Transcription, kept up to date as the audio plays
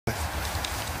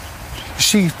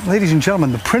See, ladies and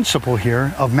gentlemen, the principle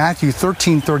here of Matthew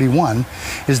 13:31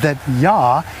 is that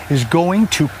Yah is going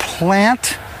to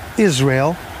plant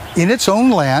Israel in its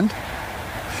own land.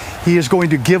 He is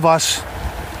going to give us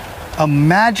a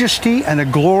majesty and a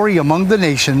glory among the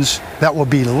nations that will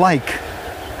be like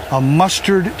a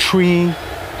mustard tree,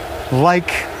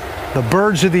 like the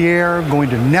birds of the air going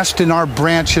to nest in our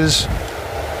branches.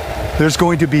 There's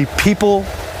going to be people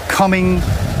coming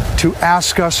to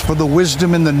ask us for the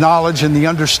wisdom and the knowledge and the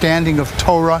understanding of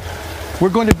Torah. We're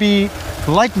going to be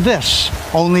like this,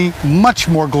 only much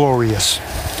more glorious.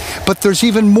 But there's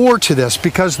even more to this,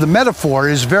 because the metaphor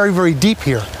is very, very deep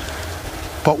here.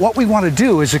 But what we want to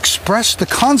do is express the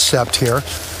concept here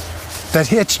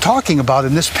that it's talking about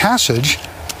in this passage,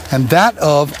 and that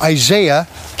of Isaiah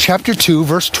chapter 2,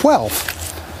 verse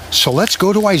 12. So let's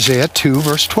go to Isaiah 2,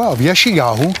 verse 12.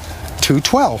 Yeshayahu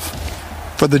 2:12.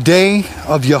 For the day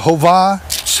of Yehovah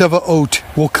Tsevaot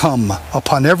will come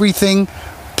upon everything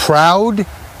proud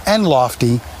and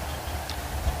lofty,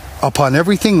 upon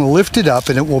everything lifted up,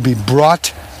 and it will be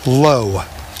brought low.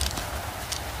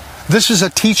 This is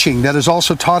a teaching that is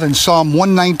also taught in Psalm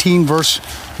 119, verse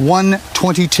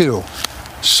 122.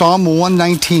 Psalm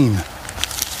 119,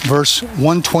 verse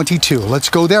 122. Let's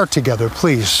go there together,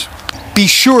 please. Be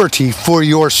surety for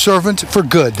your servant for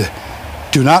good.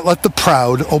 Do not let the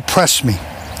proud oppress me.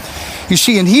 You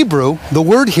see, in Hebrew, the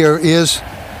word here is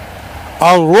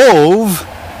arov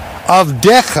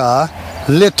avdecha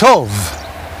letov.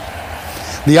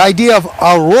 The idea of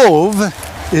arov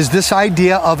is this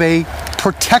idea of a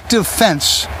protective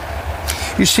fence.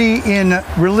 You see, in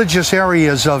religious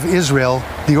areas of Israel,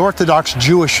 the Orthodox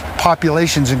Jewish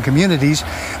populations and communities,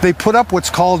 they put up what's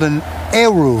called an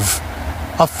eruv,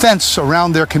 a fence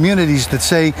around their communities that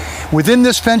say, within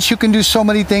this fence you can do so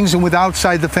many things, and with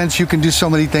outside the fence you can do so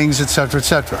many things, etc.,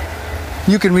 etc.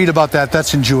 You can read about that.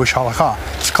 That's in Jewish halakha.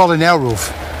 It's called an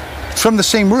eruv. It's from the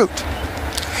same root.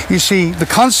 You see, the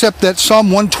concept that Psalm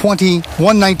 120,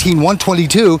 119,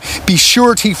 122, be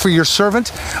surety for your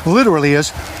servant, literally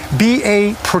is, be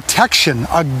a protection,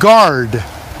 a guard.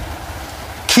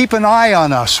 Keep an eye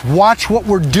on us. Watch what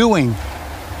we're doing.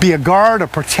 Be a guard, a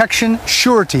protection,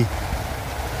 surety.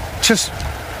 Just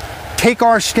take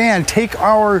our stand,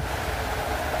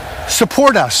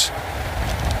 support us.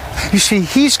 You see,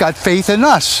 he's got faith in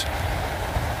us.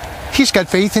 He's got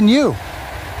faith in you.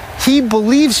 He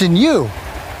believes in you.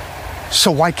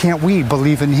 So why can't we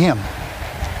believe in him?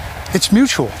 It's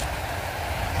mutual.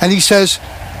 And he says,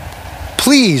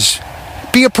 please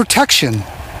be a protection.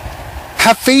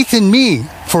 Have faith in me,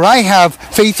 for I have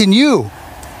faith in you.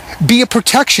 Be a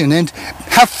protection and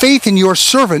have faith in your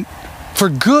servant for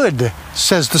good,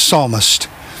 says the psalmist.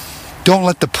 Don't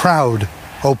let the proud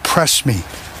oppress me.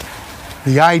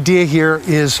 The idea here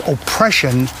is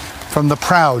oppression from the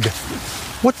proud.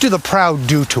 What do the proud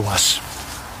do to us?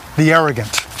 The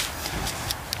arrogant.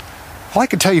 Well, I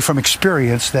can tell you from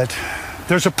experience that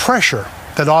there's a pressure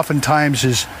that oftentimes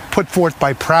is put forth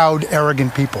by proud,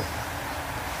 arrogant people.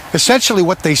 Essentially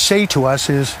what they say to us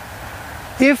is,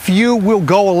 if you will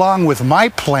go along with my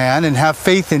plan and have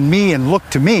faith in me and look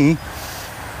to me,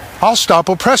 I'll stop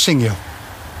oppressing you.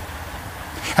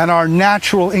 And our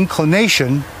natural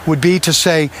inclination would be to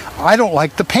say, I don't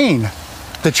like the pain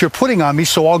that you're putting on me,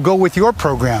 so I'll go with your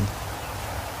program.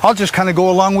 I'll just kind of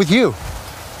go along with you.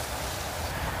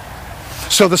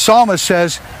 So the psalmist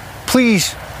says,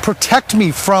 please protect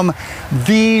me from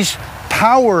these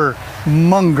power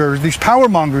mongers,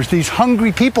 these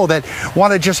hungry people that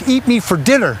want to just eat me for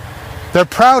dinner. They're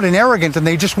proud and arrogant, and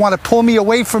they just want to pull me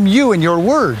away from you and your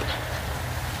word.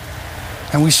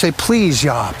 And we say, please,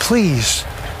 Yah, please,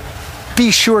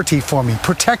 be surety for me,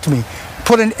 protect me.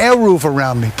 Put an eruv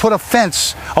around me, put a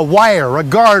fence, a wire, a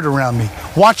guard around me.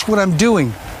 Watch what I'm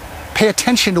doing. Pay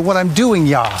attention to what I'm doing,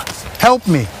 Yah. Help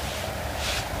me.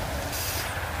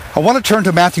 I want to turn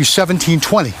to Matthew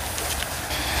 17:20.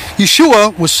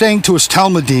 Yeshua was saying to his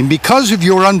Talmudim, because of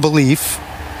your unbelief,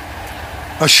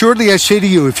 assuredly I say to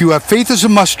you, if you have faith as a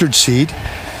mustard seed,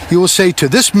 you will say to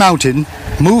this mountain,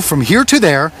 move from here to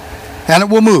there, and it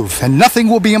will move, and nothing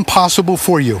will be impossible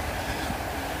for you.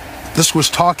 This was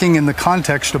talking in the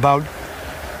context about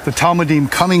the Talmudim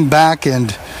coming back and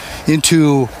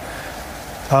to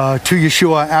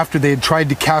Yeshua after they had tried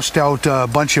to cast out a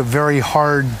bunch of very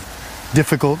hard,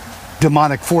 difficult,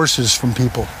 demonic forces from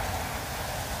people.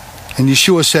 And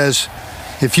Yeshua says,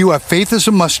 if you have faith as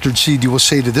a mustard seed, you will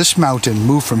say to this mountain,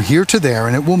 move from here to there,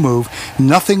 and it will move.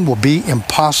 Nothing will be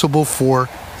impossible for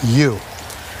you.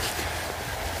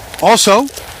 Also,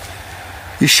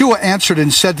 Yeshua answered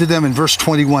and said to them in verse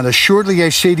 21, assuredly I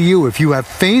say to you, if you have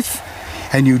faith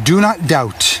and you do not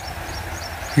doubt,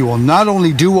 You will not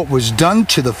only do what was done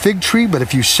to the fig tree, but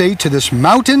if you say to this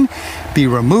mountain, be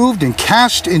removed and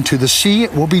cast into the sea,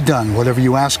 it will be done. Whatever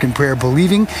you ask in prayer,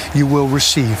 believing, you will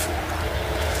receive.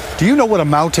 Do you know what a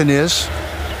mountain is?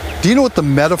 Do you know what the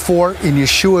metaphor in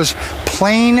Yeshua's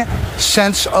plain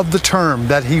sense of the term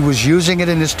that he was using it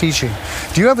in his teaching?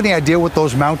 Do you have any idea what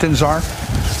those mountains are?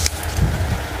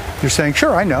 You're saying,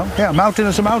 sure, I know. Yeah, a mountain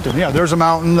is a mountain. Yeah, there's a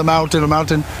mountain, a mountain, a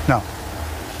mountain. No.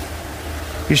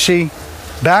 You see,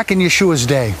 back in Yeshua's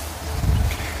day,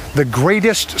 the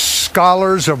greatest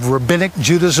scholars of rabbinic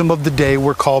Judaism of the day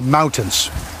were called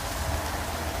mountains.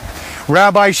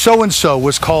 Rabbi so-and-so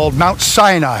was called Mount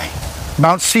Sinai,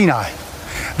 Mount Sinai.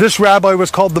 This rabbi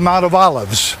was called the Mount of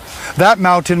Olives. That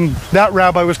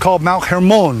rabbi was called Mount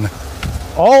Hermon.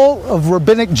 All of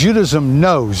rabbinic Judaism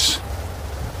knows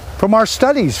from our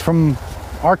studies, from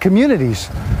our communities,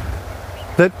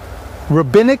 that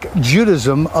rabbinic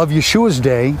Judaism of Yeshua's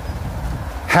day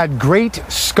had great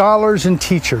scholars and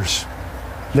teachers.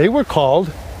 They were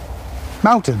called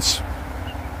mountains.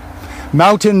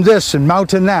 Mountain this and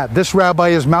mountain that. This rabbi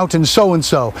is mountain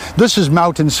so-and-so. This is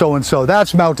mountain so-and-so.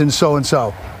 That's mountain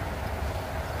so-and-so.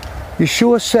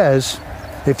 Yeshua says,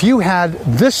 if you had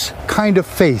this kind of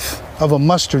faith of a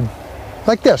mustard,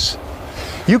 like this,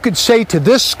 you could say to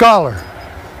this scholar,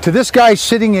 to this guy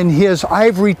sitting in his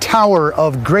ivory tower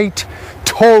of great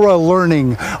Torah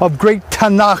learning, of great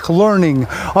Tanakh learning,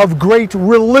 of great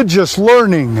religious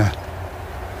learning,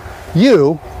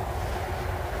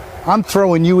 I'm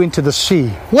throwing you into the sea.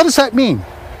 What does that mean?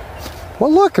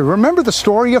 Well, look, remember the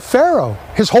story of Pharaoh.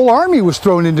 His whole army was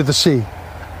thrown into the sea.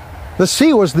 The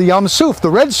sea was the Yam Suf,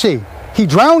 the Red Sea. He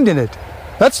drowned in it.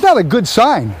 That's not a good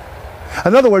sign.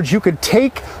 In other words, you could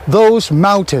take those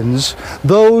mountains,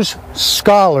 those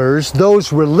scholars,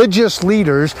 those religious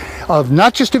leaders of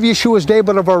not just of Yeshua's day,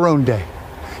 but of our own day.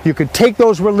 You could take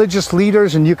those religious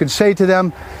leaders and you could say to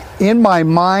them, in my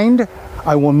mind,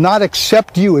 I will not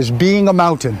accept you as being a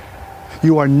mountain.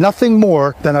 You are nothing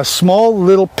more than a small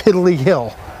little piddly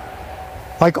hill.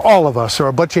 Like all of us are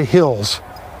a bunch of hills.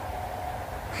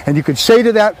 And you could say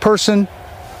to that person,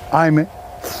 I'm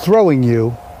throwing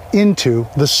you into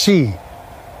the sea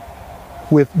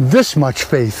with this much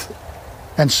faith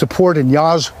and support in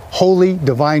Yah's holy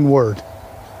divine word.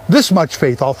 This much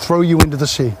faith, I'll throw you into the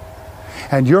sea.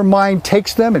 And your mind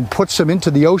takes them and puts them into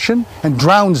the ocean and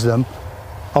drowns them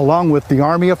along with the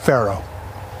army of Pharaoh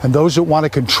and those that want to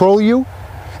control you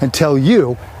and tell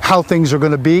you how things are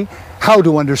going to be, how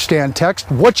to understand text,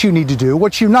 what you need to do,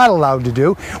 what you're not allowed to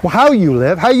do, how you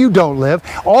live, how you don't live,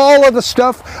 all of the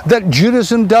stuff that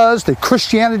Judaism does, that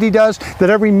Christianity does, that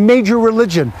every major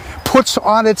religion puts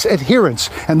on its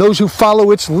adherents and those who follow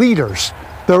its leaders.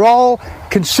 They're all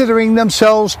considering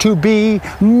themselves to be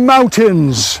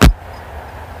mountains.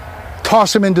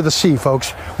 Toss them into the sea,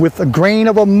 folks, with a grain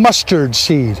of a mustard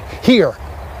seed. Here,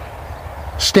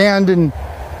 stand and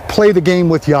play the game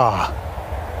with Yah.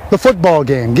 The football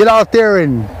game. Get out there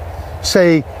and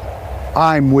say,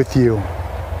 I'm with you.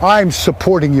 I'm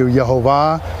supporting you,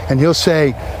 Yehovah. And he'll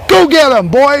say, go get them,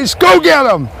 boys, go get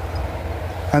them.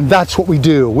 And that's what we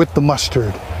do with the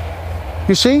mustard.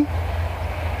 You see?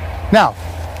 Now,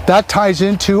 that ties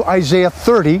into Isaiah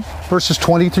 30, verses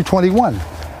 20 through 21.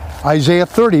 Isaiah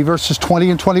 30, verses 20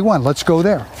 and 21. Let's go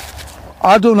there.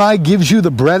 Adonai gives you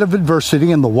the bread of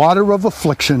adversity and the water of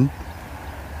affliction,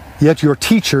 yet your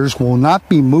teachers will not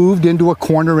be moved into a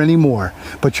corner anymore,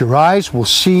 but your eyes will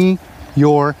see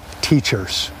your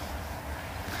teachers.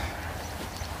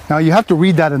 Now you have to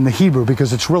read that in the Hebrew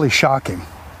because it's really shocking.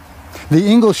 The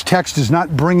English text is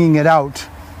not bringing it out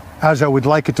as I would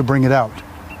like it to bring it out.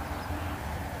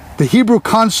 The Hebrew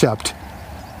concept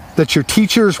that your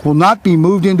teachers will not be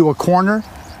moved into a corner,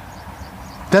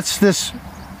 that's this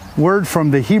word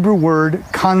from the Hebrew word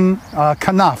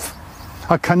kanaf.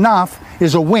 A kanaf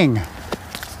is a wing.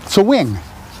 It's a wing.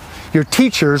 Your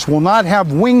teachers will not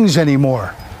have wings anymore.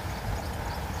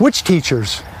 Which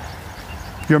teachers?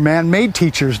 Your man-made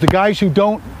teachers. The guys who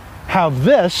don't have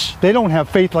this, they don't have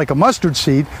faith like a mustard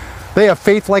seed. They have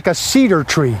faith like a cedar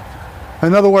tree.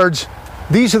 In other words,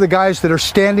 these are the guys that are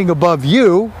standing above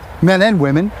you, men and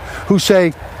women, who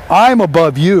say, I'm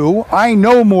above you, I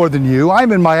know more than you,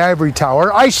 I'm in my ivory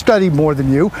tower, I study more than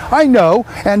you, I know,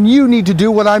 and you need to do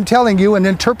what I'm telling you and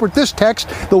interpret this text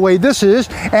the way this is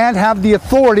and have the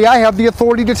authority. I have the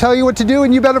authority to tell you what to do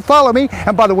and you better follow me.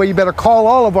 And by the way, you better call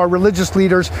all of our religious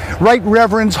leaders, right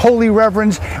reverends, holy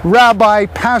reverends, rabbi,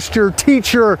 pastor,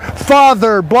 teacher,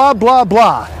 father, blah, blah,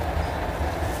 blah.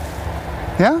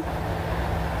 Yeah?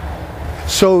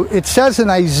 So it says in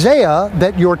Isaiah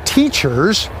that your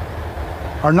teachers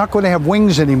are not going to have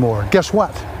wings anymore. Guess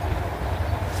what?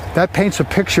 that paints a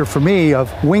picture for me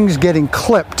of wings getting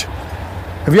clipped.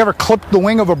 Have you ever clipped the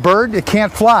wing of a bird? It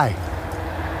can't fly.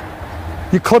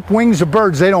 You clip wings of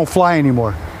birds, they don't fly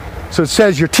anymore. So it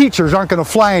says your teachers aren't going to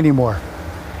fly anymore.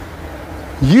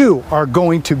 You are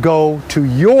going to go to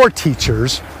your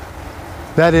teachers,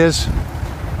 that is,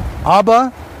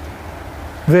 Abba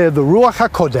the Ruach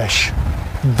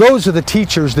HaKodesh. Those are the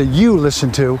teachers that you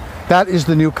listen to. That is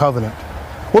the new covenant.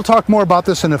 We'll talk more about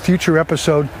this in a future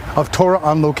episode of Torah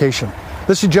on Location.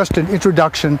 This is just an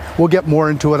introduction. We'll get more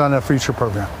into it on a future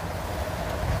program.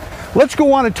 Let's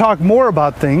go on and talk more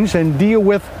about things and deal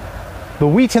with the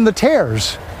wheat and the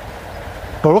tares.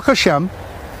 Baruch Hashem,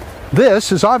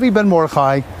 this is Avi Ben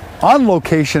Mordechai on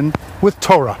location with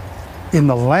Torah in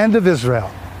the land of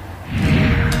Israel.